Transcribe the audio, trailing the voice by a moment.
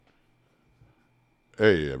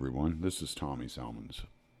Hey everyone, this is Tommy Salmons.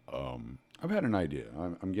 I've had an idea.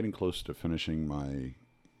 I'm getting close to finishing my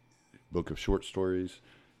book of short stories,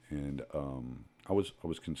 and I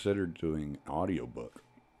was considered doing an audiobook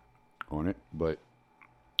on it, but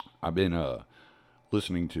I've been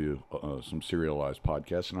listening to some serialized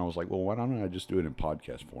podcasts, and I was like, well, why don't I just do it in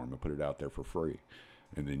podcast form and put it out there for free,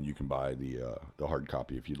 and then you can buy the hard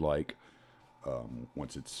copy if you'd like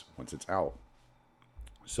once it's out.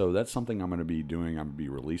 So that's something I'm going to be doing. I'm going to be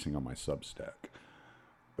releasing on my Substack.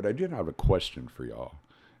 But I did have a question for y'all.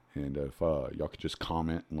 And if y'all could just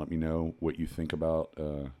comment and let me know what you think about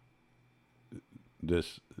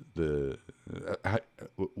this, the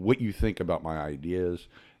what you think about my ideas,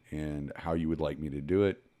 and how you would like me to do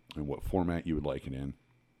it, and what format you would like it in,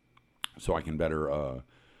 so I can better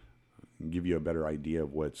give you a better idea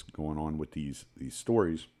of what's going on with these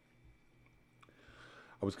stories.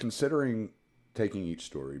 I was considering taking each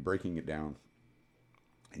story, breaking it down,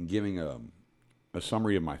 and giving a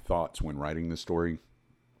summary of my thoughts when writing the story,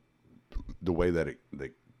 the way that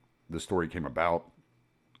the story came about,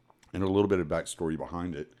 and a little bit of backstory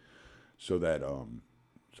behind it, so that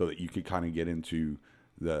you could kind of get into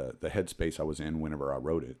the headspace I was in whenever I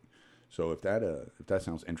wrote it. So if that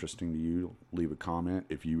sounds interesting to you, leave a comment.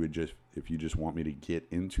 If you just want me to get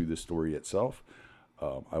into the story itself,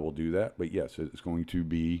 I will do that. But yes, it's going to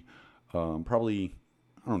be probably,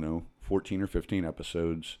 I don't know, 14 or 15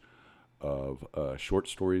 episodes of short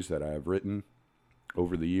stories that I have written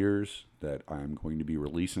over the years that I'm going to be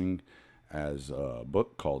releasing as a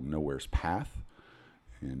book called Nowhere's Path,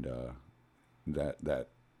 and that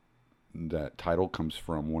that title comes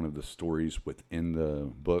from one of the stories within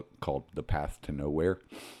the book called The Path to Nowhere.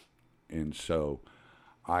 And so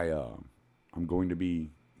I'm going to be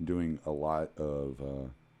doing a lot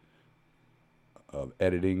of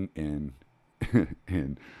editing and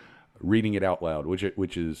and reading it out loud,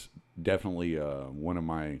 which is definitely one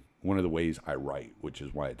of the ways I write, which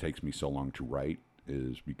is why it takes me so long to write,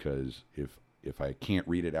 is because if I can't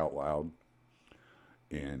read it out loud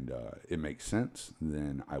and it makes sense,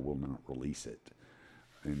 then I will not release it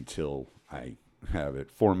until I have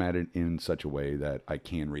it formatted in such a way that I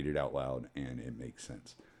can read it out loud and it makes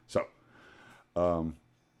sense. So,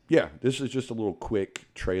 yeah, this is just a little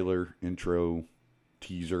quick trailer, intro,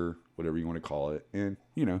 teaser, whatever you want to call it. And,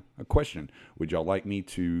 a question. Would y'all like me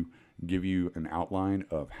to give you an outline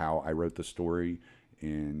of how I wrote the story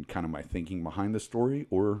and kind of my thinking behind the story?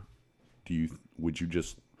 Or would you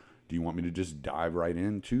just, do you want me to just dive right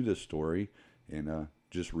into the story and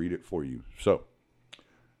just read it for you? So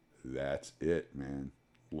that's it, man.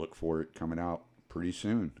 Look for it coming out pretty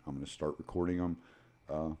soon. I'm going to start recording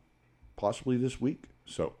them possibly this week.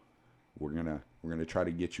 So we're gonna try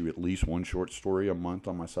to get you at least one short story a month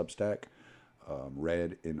on my Substack,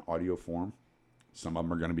 read in audio form. Some of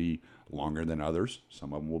them are going to be longer than others.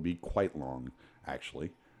 Some of them will be quite long,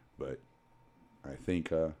 actually. But I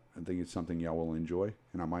think it's something y'all will enjoy,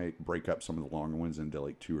 and I might break up some of the longer ones into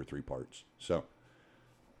like 2 or 3 parts. So,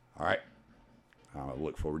 all right, I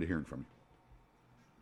look forward to hearing from you.